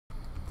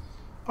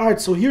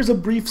Alright, so here's a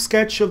brief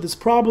sketch of this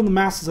problem. The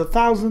mass is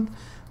 1,000.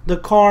 The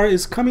car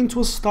is coming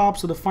to a stop,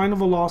 so the final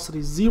velocity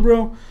is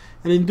 0.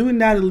 And in doing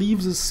that, it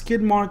leaves a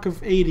skid mark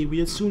of 80. We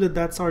assume that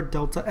that's our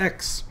delta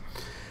x.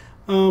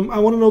 I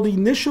want to know the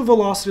initial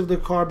velocity of the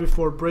car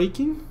before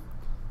braking.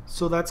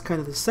 So that's kind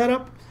of the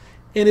setup.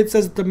 And it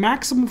says the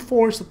maximum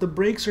force that the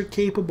brakes are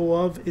capable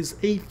of is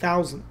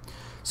 8,000.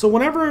 So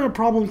whenever a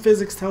problem in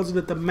physics tells you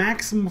that the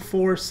maximum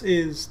force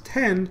is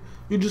 10,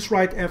 you just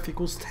write F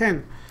equals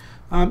 10.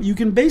 You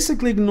can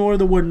basically ignore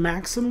the word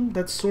maximum.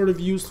 That's sort of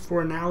used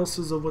for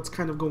analysis of what's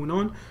kind of going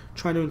on,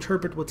 trying to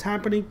interpret what's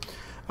happening.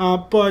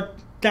 But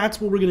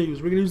that's what we're going to use.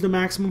 We're going to use the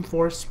maximum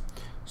force.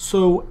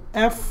 So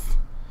F,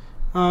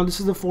 this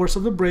is the force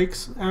of the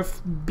brakes,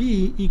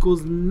 FB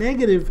equals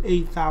negative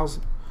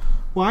 8,000.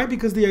 Why?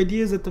 Because the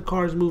idea is that the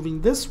car is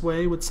moving this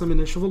way with some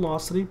initial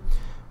velocity,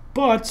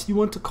 but you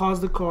want to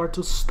cause the car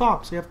to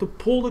stop. So you have to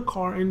pull the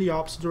car in the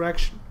opposite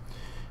direction.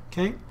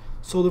 Okay?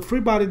 So the free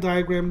body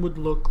diagram would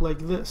look like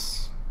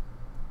this.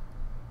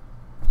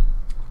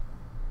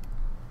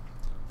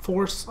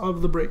 Force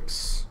of the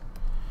brakes.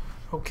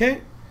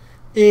 Okay?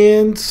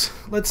 And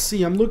let's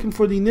see, I'm looking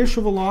for the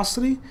initial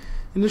velocity.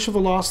 Initial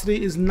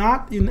velocity is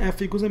not in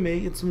F equals ma,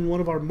 it's in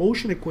one of our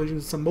motion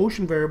equations. It's a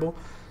motion variable.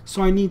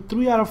 So I need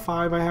 3 out of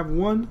 5. I have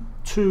 1,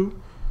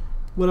 2,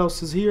 what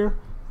else is here?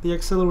 The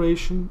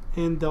acceleration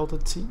and delta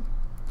t.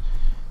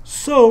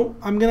 So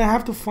I'm going to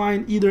have to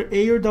find either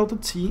a or delta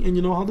t, and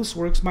you know how this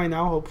works by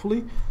now,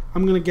 hopefully.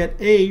 I'm going to get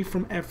a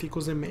from F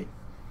equals ma.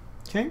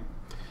 Okay?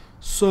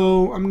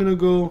 So I'm going to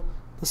go,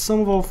 the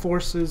sum of all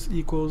forces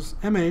equals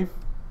ma.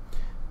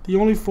 The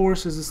only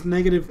force is this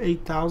negative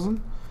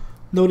 8,000.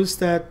 Notice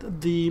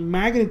that the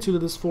magnitude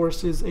of this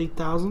force is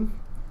 8,000.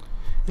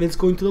 And it's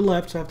going to the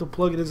left, so I have to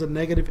plug it as a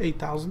negative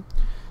 8,000.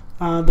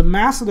 The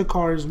mass of the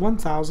car is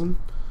 1,000.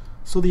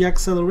 So the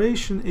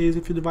acceleration is,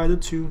 if you divide the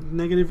two,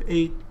 negative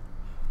 8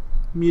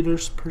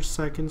 meters per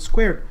second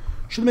squared.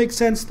 Should make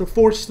sense. The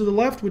force is to the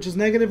left, which is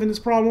negative in this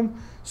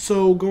problem.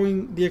 So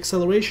the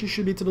acceleration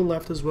should be to the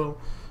left as well,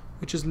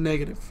 which is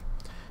negative.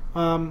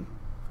 And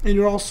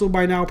you're also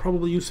by now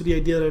probably used to the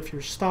idea that if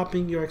you're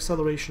stopping, your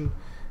acceleration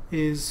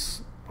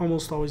is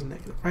almost always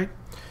negative, right?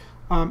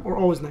 Or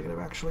always negative,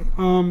 actually.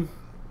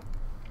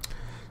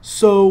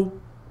 So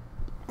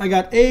I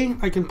got A,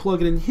 I can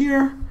plug it in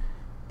here,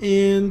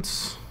 and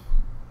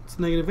it's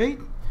negative 8,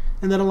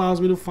 and that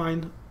allows me to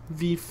find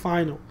V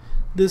final.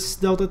 This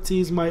delta t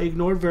is my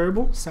ignored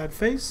variable, sad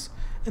face,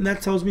 and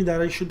that tells me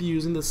that I should be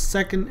using the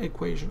second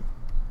equation.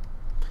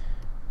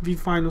 V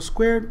final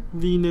squared,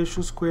 V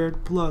initial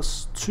squared,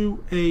 plus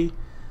 2A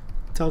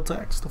delta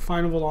x. The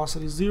final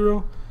velocity is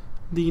 0.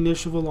 The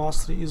initial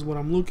velocity is what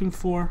I'm looking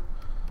for.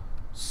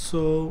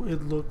 So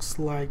it looks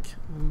like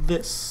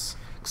this.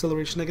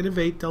 Acceleration negative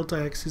 8,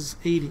 delta x is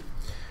 80.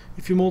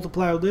 If you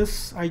multiply all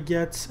this, I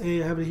get I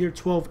have it here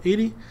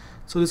 1280.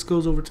 So this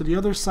goes over to the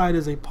other side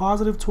as a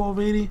positive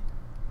 1280.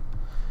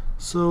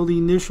 So the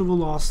initial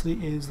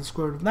velocity is the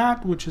square root of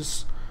that, which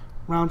is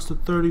rounds to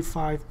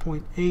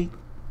 35.8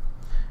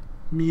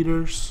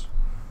 meters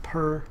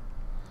per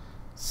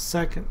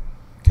second.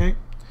 Okay,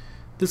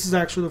 this is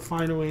actually the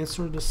final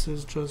answer. This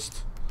is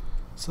just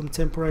some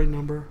temporary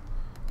number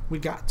we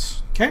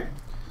got. Okay,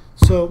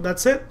 so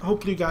that's it.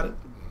 Hopefully you got it.